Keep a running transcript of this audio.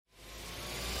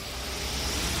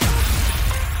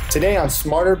Today on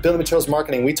Smarter Building Materials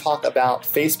Marketing, we talk about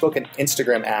Facebook and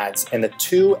Instagram ads and the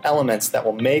two elements that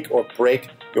will make or break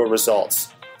your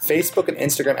results. Facebook and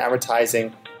Instagram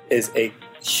advertising is a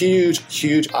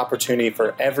huge opportunity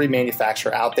for every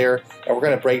manufacturer out there, and we're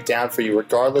going to break down for you,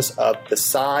 regardless of the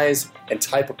size and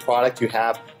type of product you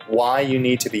have, why you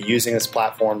need to be using this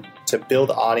platform to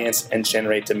build audience and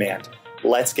generate demand.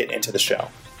 Let's get into the show.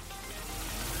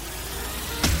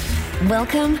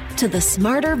 Welcome to the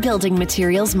Smarter Building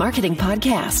Materials Marketing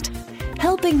Podcast,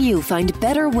 helping you find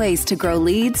better ways to grow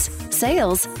leads,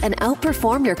 sales, and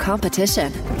outperform your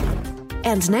competition.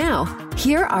 And now,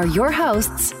 here are your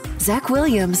hosts, Zach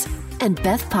Williams and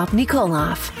Beth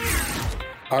Popnikolov.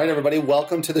 All right, everybody,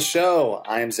 welcome to the show.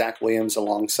 I am Zach Williams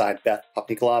alongside Beth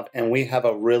Popnikolov, and we have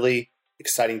a really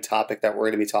exciting topic that we're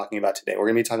going to be talking about today. We're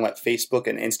going to be talking about Facebook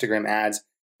and Instagram ads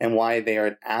and why they are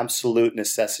an absolute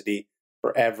necessity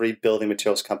for every building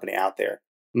materials company out there.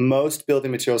 Most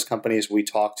building materials companies we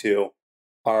talk to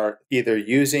are either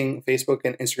using Facebook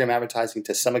and Instagram advertising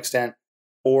to some extent,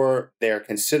 or they're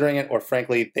considering it, or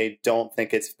frankly, they don't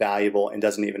think it's valuable and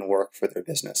doesn't even work for their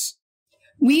business.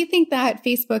 We think that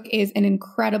Facebook is an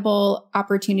incredible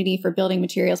opportunity for building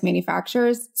materials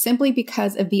manufacturers simply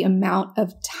because of the amount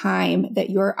of time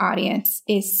that your audience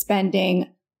is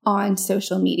spending on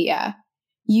social media.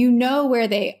 You know where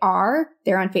they are.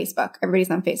 They're on Facebook. Everybody's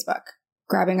on Facebook,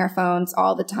 grabbing our phones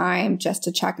all the time just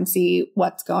to check and see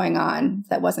what's going on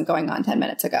that wasn't going on 10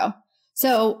 minutes ago.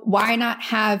 So why not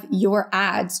have your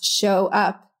ads show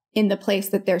up in the place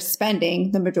that they're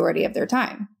spending the majority of their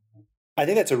time? I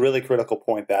think that's a really critical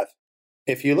point, Beth.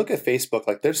 If you look at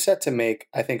Facebook, they're set to make,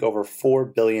 I think, over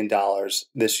 $4 billion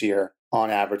this year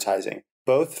on advertising.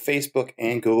 Both Facebook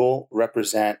and Google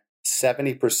represent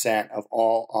 70% of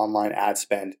all online ad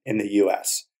spend in the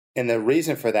US. And the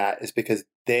reason for that is because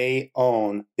they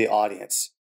own the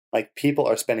audience. People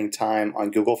are spending time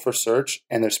on Google for search,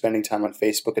 and they're spending time on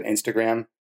Facebook and Instagram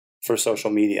for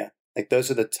social media. Those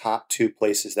are the top two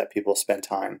places that people spend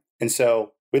time. And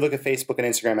so we look at Facebook and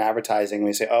Instagram advertising and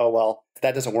we say, oh, well,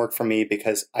 that doesn't work for me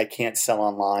because I can't sell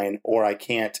online or I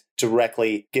can't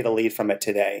directly get a lead from it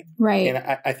today. Right.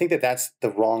 And I think that that's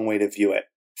the wrong way to view it.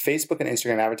 Facebook and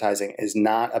Instagram advertising is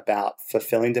not about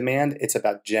fulfilling demand. It's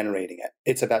about generating it.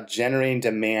 It's about generating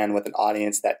demand with an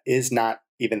audience that is not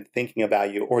even thinking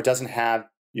about you or doesn't have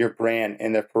your brand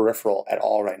in their peripheral at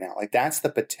all right now. That's the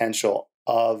potential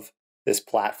of this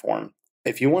platform.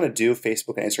 If you want to do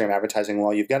Facebook and Instagram advertising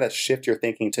well, you've got to shift your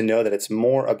thinking to know that it's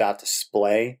more about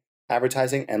display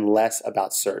advertising and less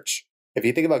about search. If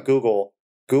you think about Google,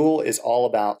 Google is all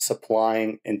about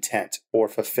supplying intent or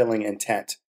fulfilling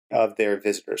intent of their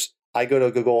visitors. I go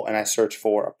to Google and I search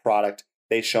for a product.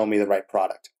 They show me the right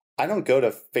product. I don't go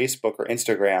to Facebook or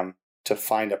Instagram to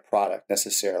find a product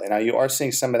necessarily. Now, you are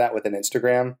seeing some of that within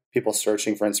Instagram, people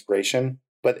searching for inspiration,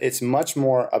 but it's much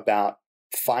more about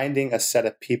finding a set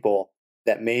of people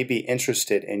that may be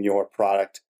interested in your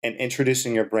product and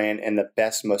introducing your brand in the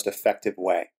best, most effective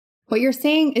way. What you're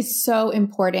saying is so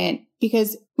important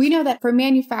because we know that for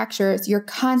manufacturers, you're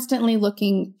constantly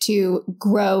looking to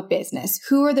grow business.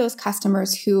 Who are those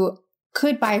customers who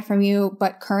could buy from you,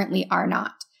 but currently are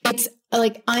not? It's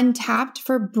untapped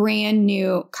for brand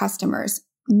new customers,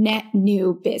 net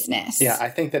new business. Yeah, I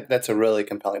think that that's a really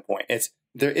compelling point.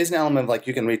 There is an element of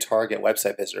you can retarget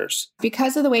website visitors.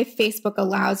 Because of the way Facebook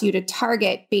allows you to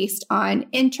target based on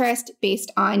interest,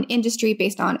 based on industry,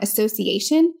 based on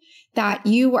association, that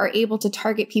you are able to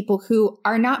target people who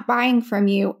are not buying from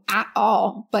you at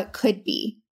all, but could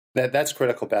be. That's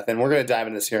critical, Beth. And we're going to dive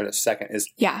into this here in a second.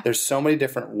 There's so many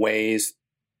different ways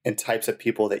and types of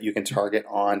people that you can target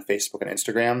on Facebook and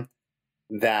Instagram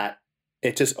that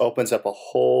it just opens up a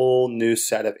whole new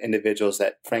set of individuals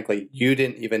that, frankly, you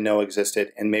didn't even know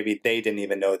existed, and maybe they didn't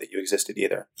even know that you existed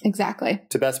either. Exactly.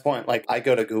 To Beth's point, I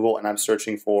go to Google and I'm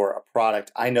searching for a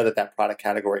product. I know that product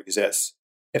category exists.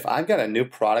 If I've got a new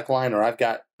product line or I've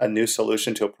got a new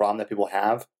solution to a problem that people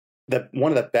have,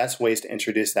 one of the best ways to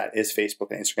introduce that is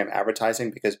Facebook and Instagram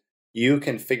advertising, because you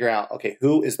can figure out, okay,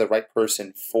 who is the right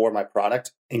person for my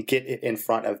product and get it in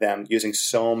front of them using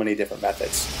so many different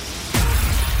methods.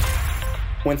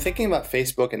 When thinking about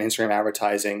Facebook and Instagram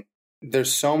advertising,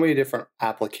 there's so many different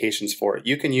applications for it.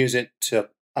 You can use it to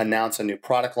announce a new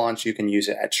product launch. You can use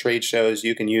it at trade shows.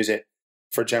 You can use it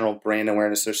for general brand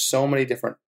awareness. There's so many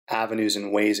different avenues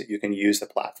and ways that you can use the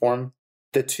platform.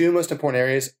 The two most important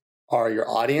areas are your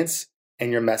audience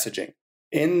and your messaging.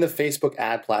 In the Facebook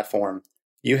ad platform,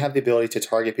 you have the ability to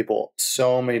target people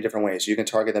so many different ways. You can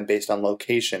target them based on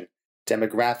location,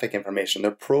 demographic information,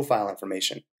 their profile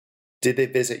information. Did they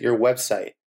visit your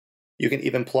website? You can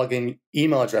even plug in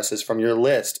email addresses from your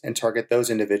list and target those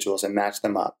individuals and match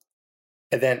them up.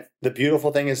 And then the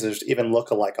beautiful thing is there's even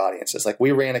lookalike audiences. Like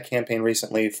we ran a campaign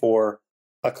recently for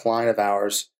a client of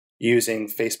ours using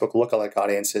Facebook lookalike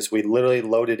audiences. We literally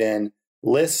loaded in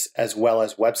lists as well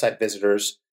as website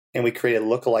visitors, and we created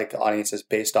lookalike audiences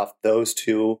based off those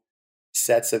two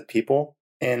sets of people.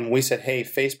 And we said, hey,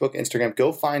 Facebook, Instagram,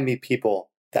 go find me people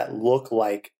that look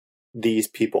like these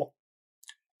people.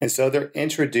 And so they're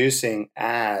introducing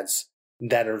ads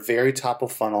that are very top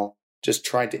of funnel, just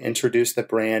trying to introduce the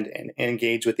brand and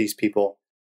engage with these people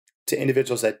to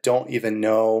individuals that don't even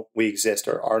know we exist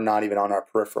or are not even on our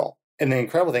peripheral. And the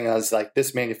incredible thing is like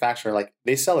this manufacturer, like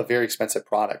they sell a very expensive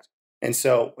product. And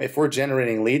so if we're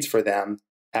generating leads for them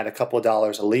at a couple of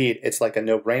dollars a lead, it's like a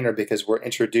no-brainer because we're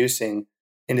introducing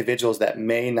individuals that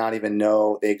may not even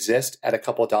know they exist at a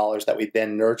couple of dollars that we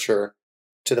then nurture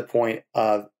to the point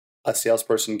of a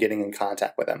salesperson getting in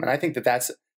contact with them. And I think that that's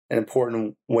an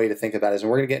important way to think about it. And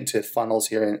we're going to get into funnels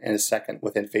here in a second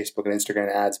within Facebook and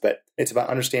Instagram ads, but it's about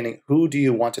understanding who do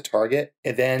you want to target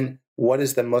and then what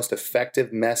is the most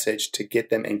effective message to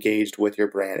get them engaged with your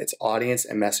brand. It's audience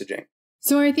and messaging.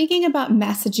 So when we're thinking about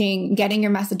messaging, getting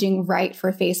your messaging right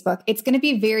for Facebook, it's going to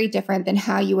be very different than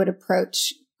how you would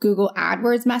approach Google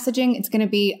AdWords messaging. It's going to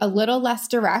be a little less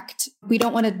direct. We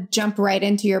don't want to jump right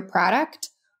into your product.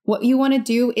 What you want to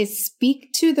do is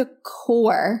speak to the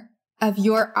core of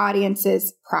your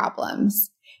audience's problems.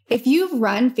 If you've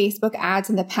run Facebook ads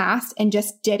in the past and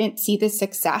just didn't see the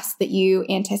success that you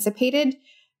anticipated,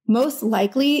 most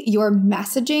likely your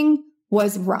messaging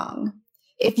was wrong.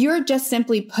 If you're just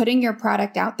simply putting your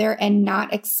product out there and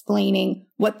not explaining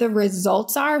what the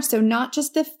results are, so not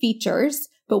just the features,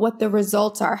 but what the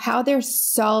results are, how they're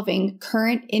solving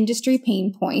current industry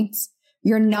pain points,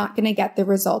 you're not going to get the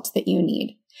results that you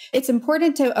need. It's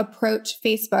important to approach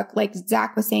Facebook, like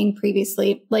Zach was saying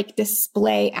previously, like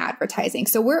display advertising.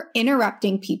 So we're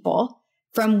interrupting people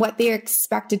from what they're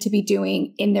expected to be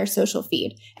doing in their social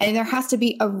feed. And there has to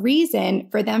be a reason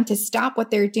for them to stop what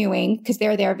they're doing because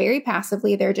they're there very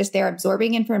passively. They're just there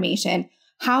absorbing information.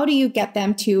 How do you get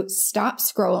them to stop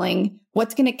scrolling?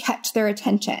 What's going to catch their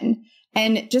attention?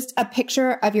 And just a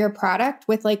picture of your product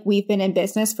with like, we've been in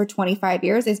business for 25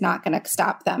 years is not going to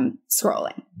stop them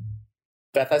scrolling.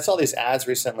 Beth, I saw these ads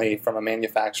recently from a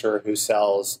manufacturer who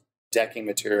sells decking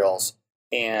materials.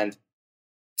 And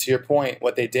to your point,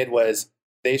 what they did was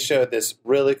they showed this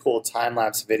really cool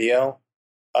time-lapse video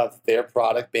of their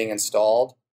product being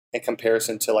installed in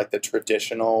comparison to like the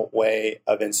traditional way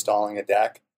of installing a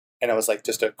deck. And it was like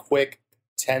just a quick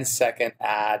 10-second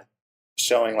ad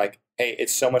showing like, hey,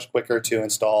 it's so much quicker to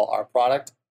install our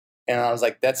product. And I was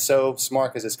like, that's so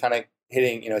smart because it's kind of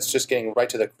hitting, it's just getting right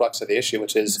to the crux of the issue,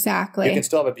 which is exactly. You can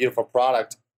still have a beautiful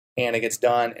product and it gets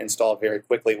done, installed very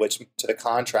quickly, which to the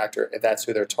contractor, if that's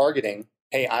who they're targeting,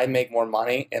 hey, I make more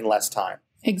money in less time.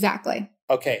 Exactly.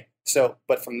 Okay. So,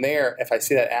 but from there, if I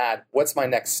see that ad, what's my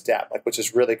next step? Like, which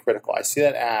is really critical. I see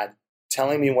that ad,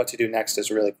 telling me what to do next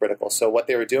is really critical. So what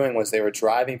they were doing was they were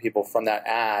driving people from that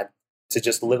ad to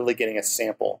just literally getting a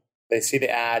sample. They see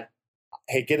the ad,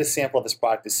 hey, get a sample of this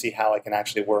product to see how it can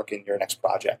actually work in your next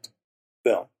project.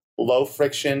 Boom. Low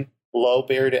friction, low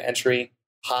barrier to entry,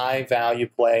 high value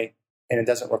play, and it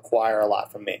doesn't require a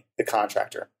lot from me, the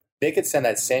contractor. They could send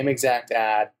that same exact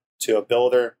ad to a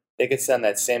builder. They could send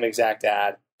that same exact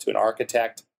ad to an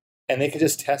architect, and they could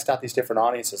just test out these different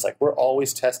audiences. Like we're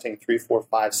always testing 3, 4,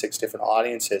 5, 6 different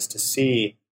audiences to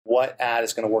see what ad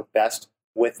is going to work best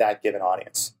with that given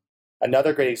audience.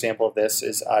 Another great example of this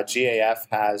is GAF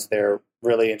has their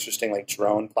really interesting like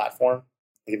drone platform.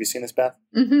 Have you seen this, Beth?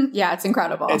 Mm-hmm. Yeah, it's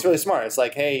incredible. It's really smart. It's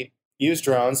like, hey, use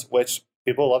drones, which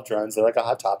people love drones. They're like a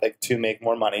hot topic to make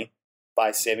more money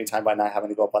by saving time by not having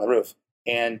to go up on the roof.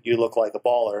 And you look like a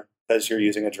baller because you're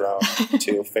using a drone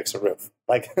to fix a roof.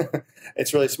 Like,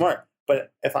 it's really smart.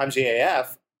 But if I'm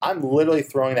GAF, I'm literally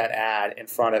throwing that ad in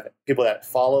front of people that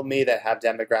follow me, that have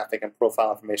demographic and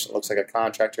profile information that looks like a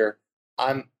contractor.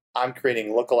 I'm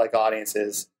creating lookalike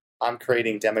audiences. I'm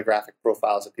creating demographic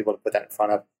profiles of people to put that in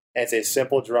front of. And it's a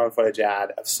simple drone footage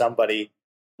ad of somebody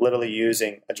literally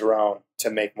using a drone to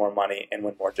make more money and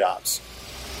win more jobs.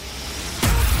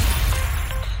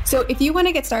 So if you want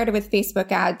to get started with Facebook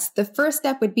ads, the first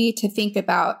step would be to think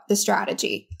about the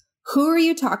strategy. Who are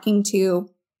you talking to?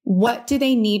 What do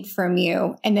they need from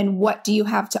you? And then what do you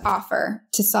have to offer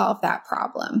to solve that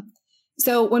problem?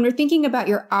 So when we're thinking about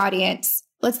your audience,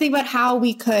 let's think about how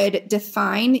we could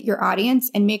define your audience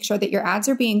and make sure that your ads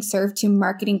are being served to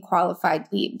marketing qualified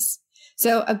leads.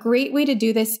 So a great way to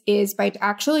do this is by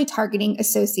actually targeting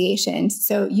associations.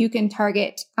 So you can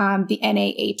target the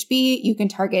NAHB, you can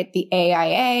target the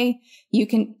AIA, you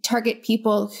can target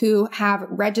people who have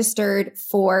registered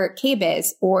for KBIS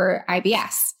or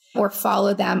IBS or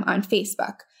follow them on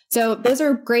Facebook. So those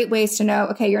are great ways to know,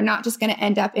 okay, you're not just going to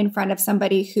end up in front of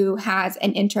somebody who has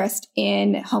an interest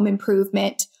in home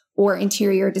improvement or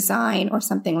interior design or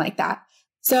something like that.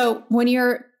 So when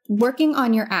you're working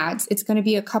on your ads, it's going to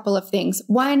be a couple of things.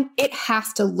 One, it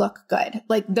has to look good.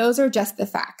 Like those are just the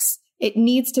facts. It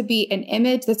needs to be an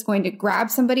image that's going to grab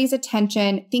somebody's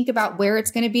attention. Think about where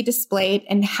it's going to be displayed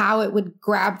and how it would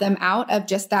grab them out of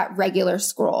just that regular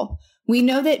scroll. We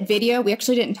know that video, we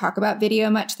actually didn't talk about video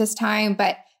much this time,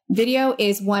 but video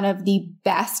is one of the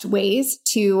best ways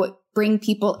to bring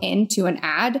people into an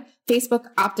ad.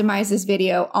 Facebook optimizes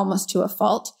video almost to a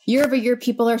fault. Year over year,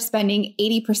 people are spending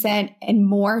 80% and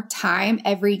more time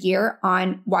every year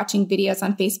on watching videos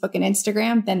on Facebook and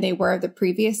Instagram than they were the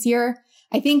previous year.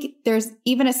 I think there's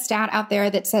even a stat out there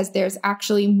that says there's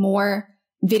actually more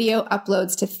video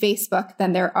uploads to Facebook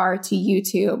than there are to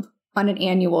YouTube on an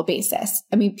annual basis.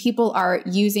 I mean, people are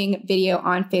using video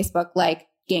on Facebook like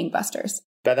gangbusters.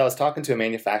 Beth, I was talking to a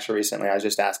manufacturer recently. I was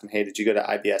just asking, hey, did you go to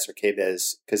IBS or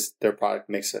KBIS? Because their product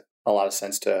makes a lot of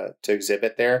sense to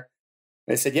exhibit there.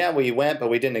 And they said, yeah, we went, but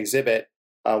we didn't exhibit.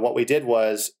 What we did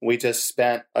was we just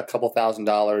spent a couple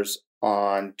 $1,000s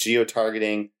on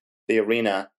geo-targeting the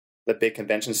arena, the big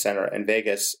convention center in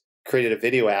Vegas, created a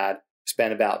video ad,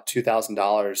 spent about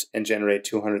 $2,000 and generated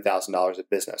 $200,000 of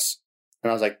business.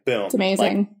 And I was like, boom. It's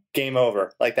amazing. Like, game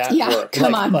over. Like that worked.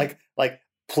 Come on. Like,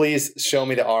 please show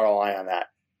me the ROI on that.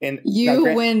 And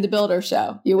you win the builder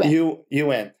show. You win. You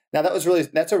win. Now that's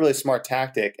a really smart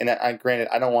tactic. And granted,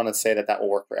 I don't want to say that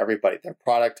will work for everybody. Their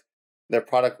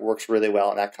product works really well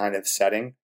in that kind of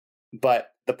setting.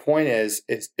 But the point is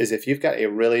if you've got a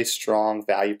really strong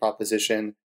value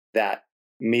proposition that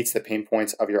meets the pain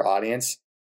points of your audience,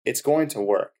 it's going to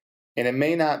work. And it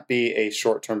may not be a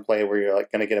short-term play where you're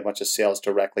like going to get a bunch of sales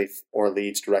directly or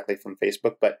leads directly from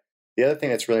Facebook. But the other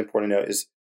thing that's really important to note is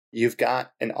you've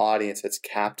got an audience that's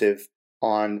captive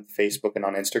on Facebook and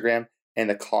on Instagram, and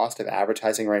the cost of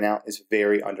advertising right now is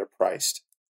very underpriced.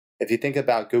 If you think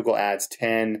about Google Ads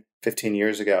 10, 15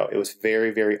 years ago, it was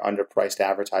very, very underpriced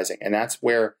advertising. And that's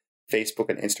where Facebook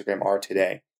and Instagram are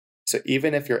today. So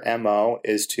even if your MO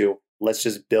is to let's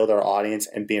just build our audience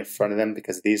and be in front of them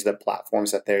because these are the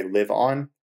platforms that they live on,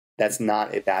 that's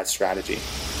not a bad strategy.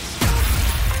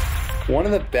 One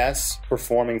of the best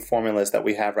performing formulas that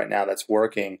we have right now that's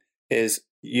working is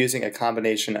using a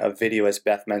combination of video, as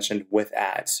Beth mentioned, with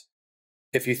ads.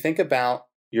 If you think about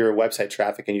your website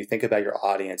traffic and you think about your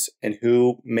audience and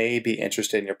who may be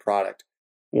interested in your product,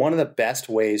 one of the best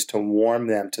ways to warm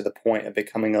them to the point of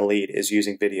becoming a lead is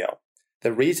using video.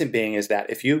 The reason being is that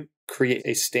if you create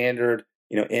a standard,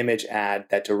 image ad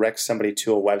that directs somebody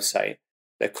to a website,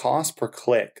 the cost per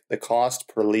click, the cost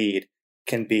per lead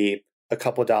can be a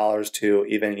couple dollars to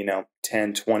even, $10,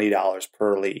 $20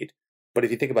 per lead. But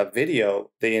if you think about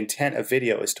video, the intent of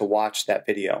video is to watch that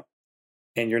video.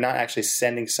 And you're not actually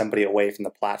sending somebody away from the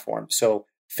platform. So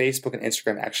Facebook and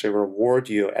Instagram actually reward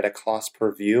you at a cost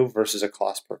per view versus a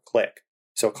cost per click.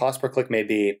 So a cost per click may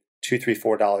be $2, $3,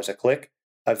 $4 a click.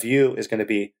 A view is going to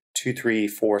be 2, 3,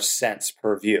 4 cents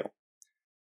per view.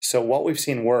 So what we've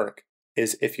seen work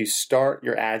is if you start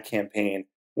your ad campaign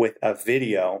with a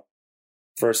video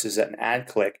versus an ad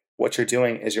click, what you're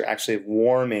doing is you're actually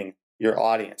warming your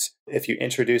audience. If you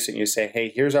introduce it and you say, hey,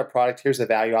 here's our product, here's the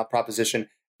value proposition,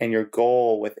 and your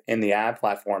goal within the ad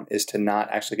platform is to not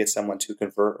actually get someone to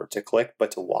convert or to click,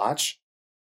 but to watch,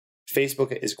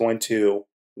 Facebook is going to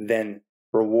then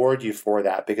reward you for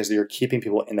that because you're keeping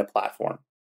people in the platform.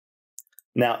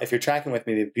 Now, if you're tracking with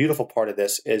me, the beautiful part of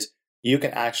this is you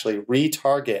can actually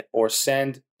retarget or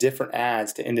send different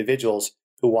ads to individuals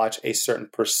who watch a certain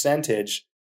percentage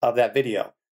of that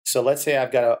video. So let's say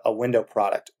I've got a window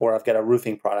product or I've got a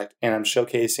roofing product and I'm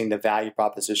showcasing the value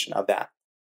proposition of that.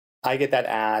 I get that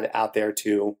ad out there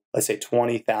to, let's say,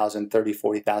 20,000, 30,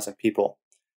 40,000 people.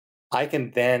 I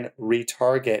can then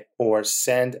retarget or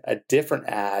send a different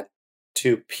ad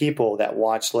to people that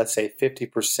watch, let's say,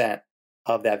 50%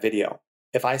 of that video.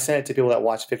 If I send it to people that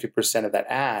watch 50% of that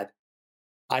ad,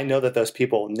 I know that those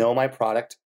people know my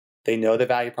product, they know the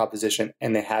value proposition,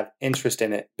 and they have interest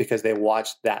in it because they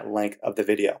watched that length of the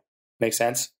video. Make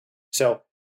sense? So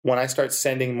when I start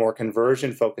sending more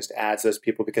conversion-focused ads to those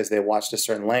people because they watched a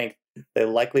certain length, the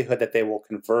likelihood that they will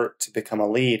convert to become a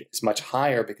lead is much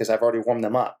higher because I've already warmed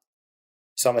them up.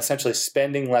 So I'm essentially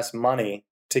spending less money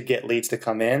to get leads to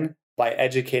come in by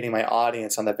educating my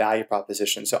audience on the value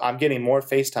proposition. So I'm getting more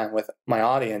FaceTime with my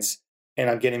audience, and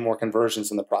I'm getting more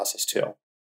conversions in the process too.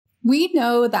 We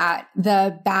know that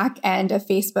the back end of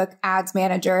Facebook Ads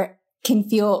Manager can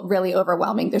feel really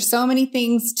overwhelming. There's so many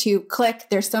things to click.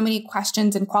 There's so many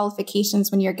questions and qualifications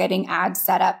when you're getting ads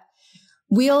set up.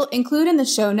 We'll include in the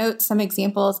show notes some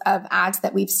examples of ads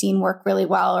that we've seen work really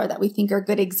well, or that we think are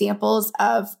good examples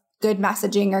of good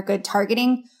messaging or good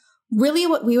targeting. Really,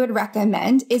 what we would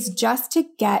recommend is just to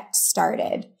get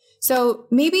started. So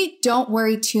maybe don't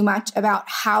worry too much about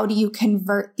how do you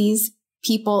convert these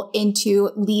people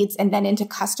into leads and then into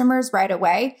customers right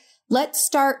away. Let's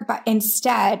start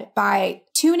by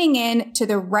tuning in to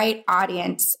the right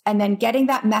audience and then getting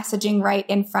that messaging right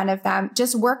in front of them.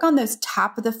 Just work on those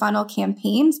top of the funnel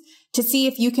campaigns to see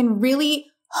if you can really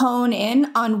hone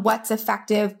in on what's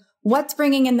effective, what's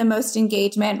bringing in the most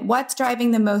engagement, what's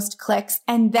driving the most clicks.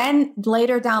 And then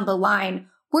later down the line,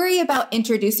 worry about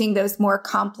introducing those more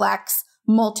complex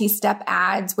multi-step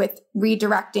ads with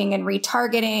redirecting and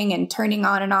retargeting and turning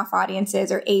on and off audiences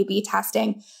or A/B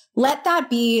testing. Let that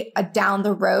be a down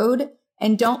the road,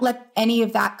 and don't let any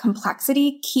of that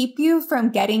complexity keep you from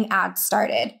getting ads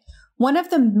started. One of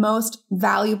the most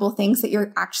valuable things that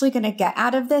you're actually going to get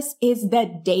out of this is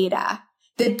the data.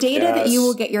 The data that you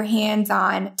will get your hands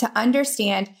on to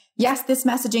understand, yes, this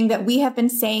messaging that we have been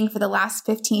saying for the last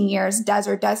 15 years does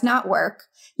or does not work.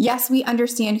 Yes, we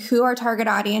understand who our target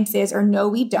audience is, or no,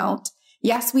 we don't.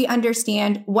 Yes, we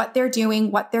understand what they're doing,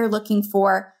 what they're looking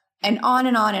for, and on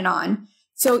and on and on.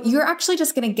 So you're actually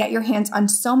just going to get your hands on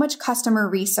so much customer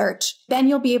research. Then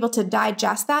you'll be able to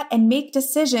digest that and make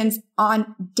decisions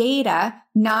on data,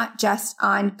 not just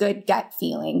on good gut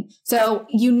feeling. So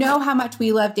you know how much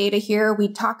we love data here. We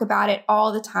talk about it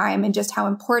all the time and just how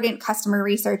important customer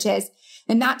research is.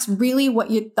 And that's really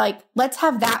what you'd like. Let's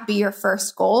have that be your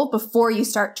first goal before you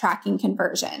start tracking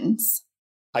conversions.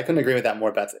 I couldn't agree with that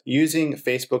more, Beth. Using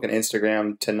Facebook and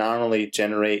Instagram to not only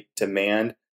generate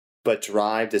demand, but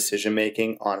drive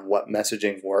decision-making on what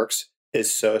messaging works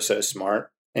is so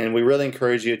smart. And we really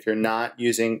encourage you, if you're not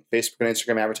using Facebook and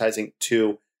Instagram advertising,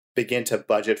 to begin to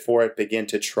budget for it, begin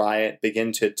to try it,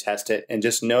 begin to test it, and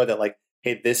just know that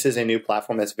hey, this is a new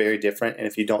platform that's very different. And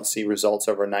if you don't see results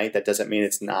overnight, that doesn't mean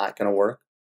it's not going to work.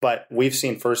 But we've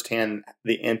seen firsthand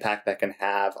the impact that can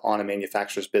have on a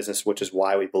manufacturer's business, which is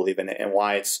why we believe in it and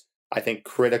why it's, I think,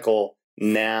 critical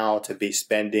now to be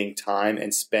spending time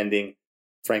and spending,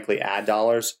 frankly, ad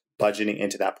dollars budgeting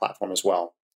into that platform as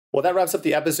well. Well, that wraps up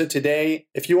the episode today.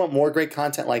 If you want more great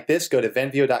content like this, go to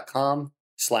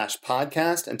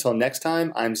venveo.com/podcast. Until next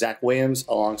time, I'm Zach Williams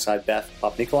alongside Beth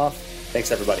Popnikolov.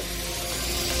 Thanks, everybody.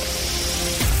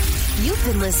 You've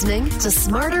been listening to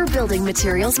Smarter Building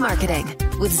Materials Marketing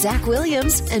with Zach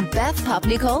Williams and Beth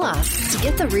Popnikolov. To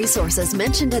get the resources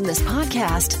mentioned in this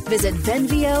podcast, visit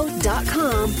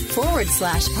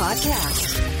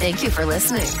venveo.com/podcast. Thank you for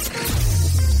listening.